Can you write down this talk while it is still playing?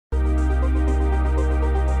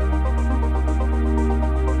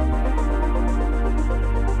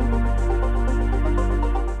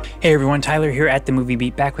Hey everyone, Tyler here at the Movie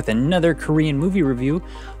Beat, back with another Korean movie review.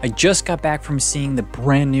 I just got back from seeing the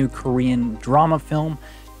brand new Korean drama film,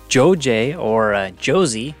 Josee, or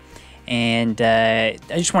Josee, and I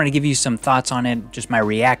just wanted to give you some thoughts on it, just my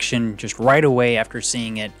reaction just right away after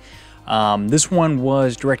seeing it. This one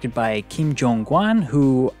was directed by Kim Jong-kwan,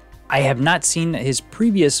 who I have not seen his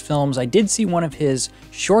previous films. I did see one of his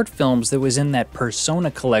short films that was in that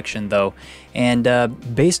Persona collection though, and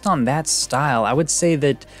based on that style, I would say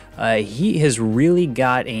that he has really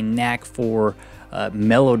got a knack for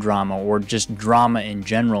melodrama or just drama in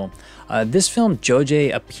general. This film,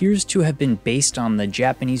 Josee, appears to have been based on the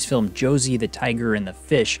Japanese film Josee, the Tiger and the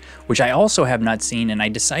Fish, which I also have not seen, and I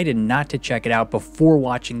decided not to check it out before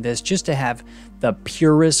watching this just to have the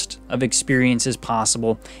purest of experiences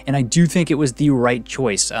possible, and I do think it was the right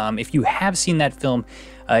choice. If you have seen that film,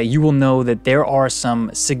 you will know that there are some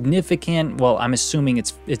significant, well, I'm assuming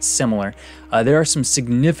it's similar, there are some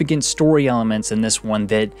significant story elements in this one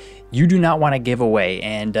that you do not want to give away,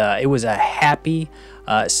 and it was a happy,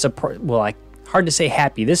 hard to say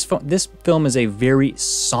happy. This film is a very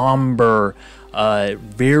somber,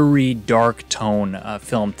 very dark tone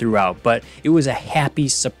film throughout, but it was a happy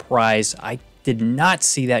surprise. I did not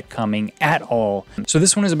see that coming at all. So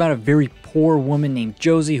this one is about a very poor woman named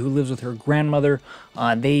Josee who lives with her grandmother.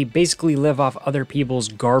 They basically live off other people's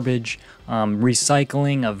garbage,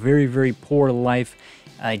 recycling, a very, very poor life.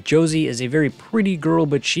 Josee is a very pretty girl,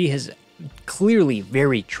 but she is clearly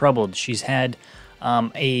very troubled. She's had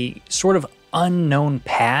a sort of unknown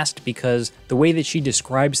past, because the way that she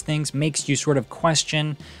describes things makes you sort of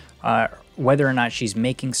question whether or not she's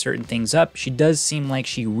making certain things up. She does seem like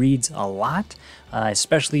she reads a lot,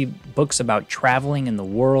 especially books about traveling in the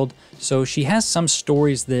world. So she has some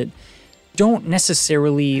stories that don't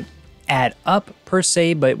necessarily add up per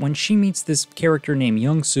se, but when she meets this character named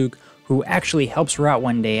Young-suk, who actually helps her out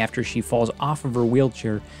one day after she falls off of her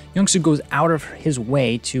wheelchair, Young-suk goes out of his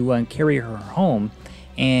way to carry her home,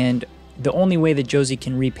 and the only way that Josee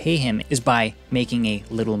can repay him is by making a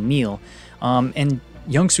little meal. And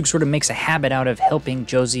Young-suk sort of makes a habit out of helping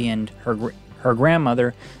Josee and her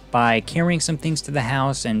grandmother by carrying some things to the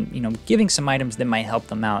house and, you know, giving some items that might help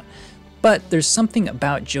them out. But there's something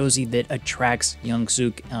about Josee that attracts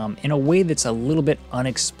Young-suk in a way that's a little bit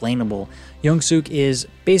unexplainable. Young-suk is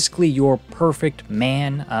basically your perfect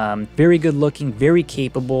man, very good looking, very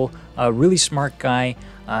capable, a really smart guy.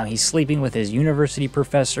 He's sleeping with his university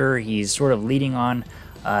professor. He's sort of leading on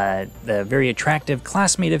the very attractive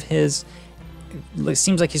classmate of his. It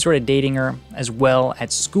seems like he's sort of dating her as well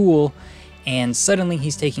at school, and suddenly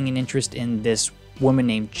he's taking an interest in this woman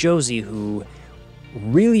named Josee, who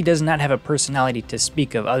really does not have a personality to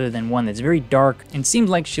speak of other than one that's very dark and seems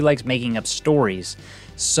like she likes making up stories.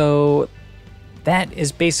 So that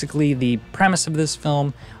is basically the premise of this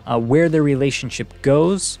film. Where the relationship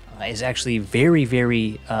goes is actually very,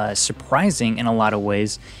 very surprising in a lot of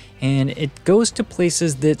ways. And it goes to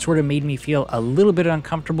places that sort of made me feel a little bit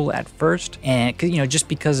uncomfortable at first, and just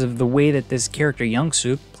because of the way that this character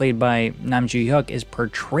Young-suk, played by Nam Joo-hyuk, is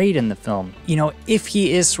portrayed in the film. If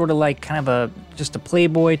he is sort of like kind of just a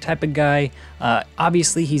playboy type of guy,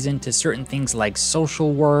 obviously he's into certain things like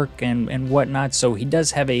social work and whatnot, so he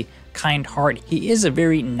does have a kind heart. He is a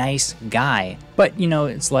very nice guy, but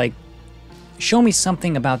it's like, show me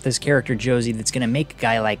something about this character Josee that's gonna make a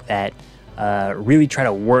guy like that really try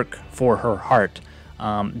to work for her heart.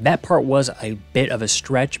 That part was a bit of a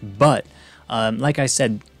stretch, but like I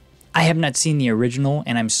said, I have not seen the original,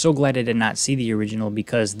 and I'm so glad I did not see the original,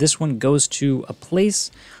 because this one goes to a place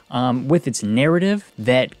with its narrative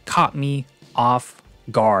that caught me off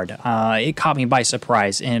guard. It caught me by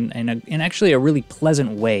surprise in actually a really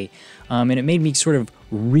pleasant way, and it made me sort of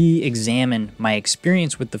re-examine my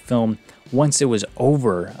experience with the film once it was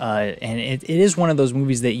over, and it is one of those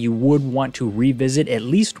movies that you would want to revisit at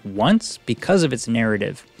least once because of its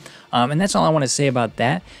narrative. And that's all I want to say about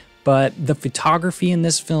that. But the photography in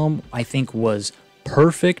this film, I think, was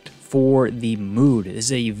perfect for the mood. This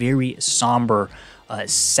is a very somber,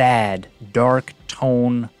 sad, dark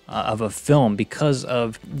tone of a film because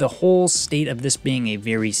of the whole state of this being a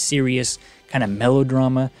very serious kind of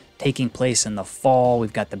melodrama taking place in the fall.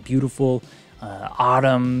 We've got the beautiful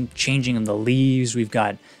autumn, changing of the leaves. We've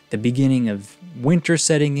got the beginning of winter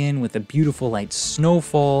setting in with a beautiful light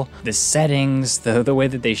snowfall. The settings, the way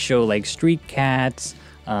that they show like street cats,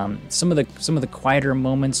 some of the quieter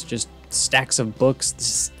moments, just stacks of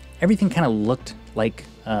books. Everything kind of looked like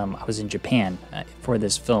I was in Japan for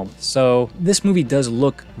this film. So this movie does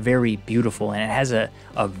look very beautiful, and it has a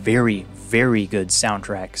very, very good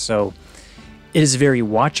soundtrack. So it is very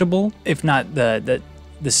watchable, if not the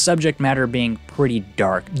the subject matter being pretty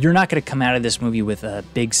dark. You're not going to come out of this movie with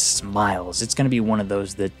big smiles. It's going to be one of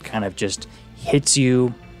those that kind of just hits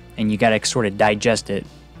you and you got to sort of digest it.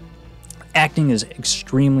 Acting is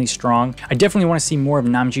extremely strong. I definitely want to see more of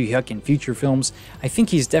Nam Joo-hyuk in future films. I think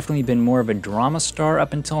he's definitely been more of a drama star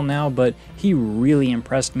up until now, but he really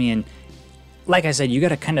impressed me. And like I said, you got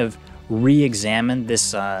to kind of re-examine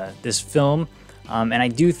this this film. And I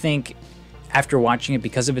do think after watching it,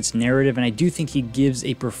 because of its narrative, and I do think he gives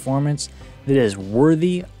a performance that is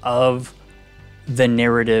worthy of the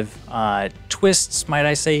narrative twists, might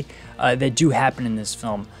I say, that do happen in this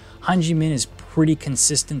film. Han Ji-min is pretty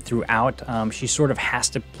consistent throughout. She sort of has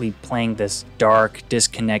to be playing this dark,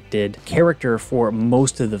 disconnected character for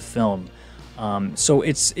most of the film. So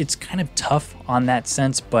it's kind of tough on that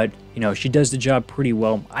sense, but you know, she does the job pretty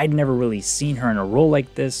well. I'd never really seen her in a role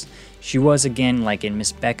like this. She was, again, like in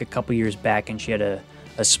Miss Beck a couple years back, and she had a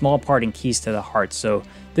small part in Keys to the Heart. So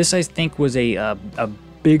this, I think, was a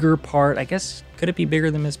bigger part. I guess, could it be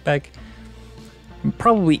bigger than Miss Beck?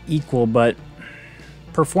 Probably equal, but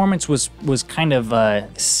performance was kind of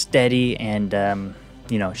steady, and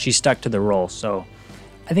you know, she stuck to the role. So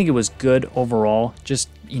I think it was good overall. Just,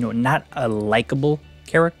 you know, not a likable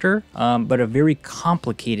character, but a very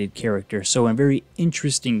complicated character, so a very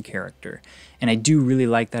interesting character, and I do really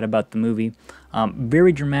like that about the movie.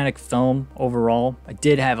 Very dramatic film overall. I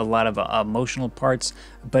did have a lot of emotional parts,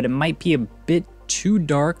 but it might be a bit too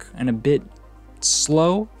dark and a bit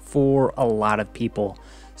slow for a lot of people.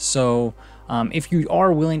 So if you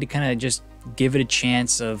are willing to kind of just give it a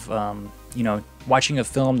chance of you know, watching a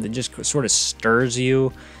film that just sort of stirs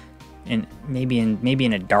you, and maybe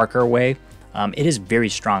in a darker way, it is very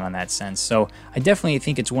strong on that sense. So I definitely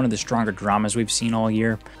think it's one of the stronger dramas we've seen all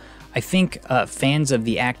year. I think fans of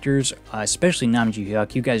the actors, especially Nam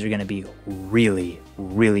Joo-hyuk, you guys are going to be really,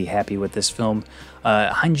 really happy with this film.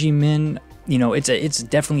 Han Ji-min, you know, it's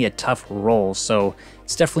definitely a tough role, so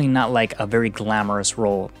it's definitely not like a very glamorous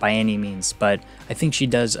role by any means, but I think she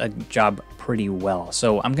does a job pretty well.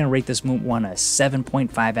 So I'm going to rate this one a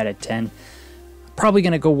 7.5 out of 10. Probably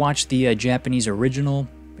going to go watch the Japanese original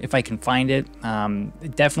if I can find it.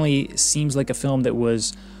 It definitely seems like a film that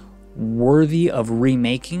was worthy of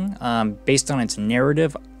remaking based on its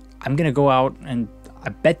narrative. I'm going to go out and I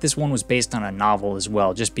bet this one was based on a novel as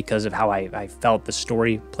well, just because of how I felt the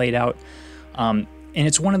story played out. And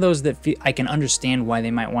it's one of those that I can understand why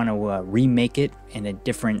they might want to remake it in a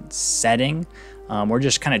different setting, or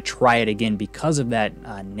just kind of try it again because of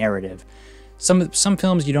that narrative. Some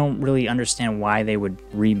films you don't really understand why they would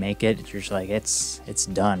remake it. You're just like, it's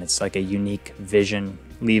done. It's like a unique vision.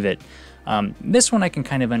 Leave it. This one I can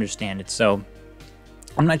kind of understand it. So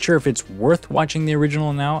I'm not sure if it's worth watching the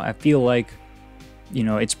original now. I feel like, you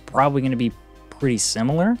know, it's probably going to be pretty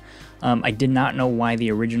similar. I did not know why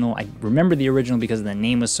the original. I remember the original because the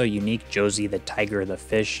name was so unique. Josee, the tiger, the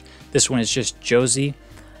fish. This one is just Josee.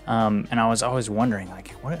 And I was always wondering,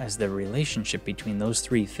 like, what is the relationship between those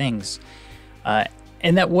three things?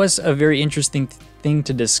 And that was a very interesting thing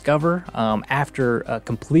to discover after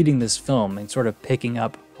completing this film and sort of picking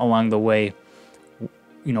up along the way,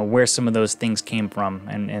 you know, where some of those things came from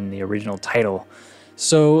and the original title.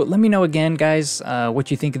 So let me know again, guys, what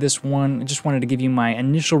you think of this one. I just wanted to give you my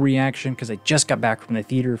initial reaction because I just got back from the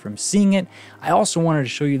theater from seeing it. I also wanted to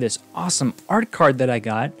show you this awesome art card that I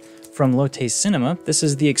got from Lotte Cinema. This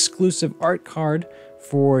is the exclusive art card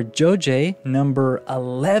for Josee number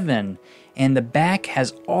 11. And the back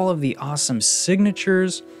has all of the awesome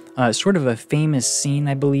signatures, sort of a famous scene,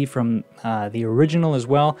 I believe, from the original as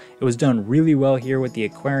well. It was done really well here with the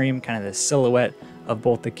aquarium, kind of the silhouette of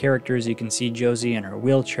both the characters. You can see Josee in her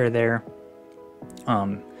wheelchair there.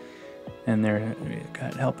 And they're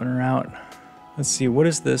helping her out. Let's see, what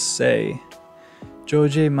does this say?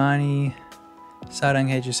 Josee mani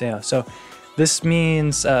saranghae juseyo. So this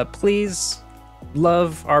means please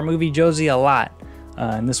love our movie Josee a lot.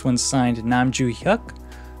 And this one's signed Nam Joo-hyuk.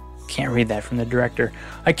 Can't read that from the director.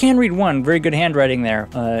 I can read one. Very good handwriting there.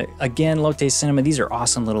 Again, Lotte Cinema. These are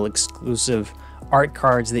awesome little exclusive art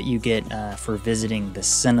cards that you get for visiting the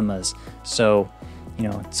cinemas. So, you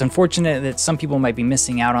know, it's unfortunate that some people might be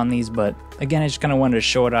missing out on these, but again, I just kind of wanted to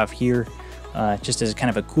show it off here, just as kind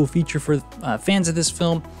of a cool feature for fans of this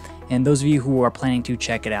film and those of you who are planning to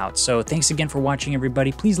check it out. So thanks again for watching,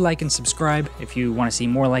 everybody. Please like and subscribe if you want to see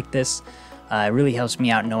more like this. It really helps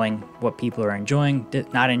me out knowing what people are enjoying,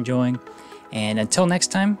 not enjoying. And until next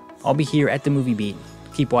time, I'll be here at the Movie Beat.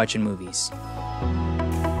 Keep watching movies.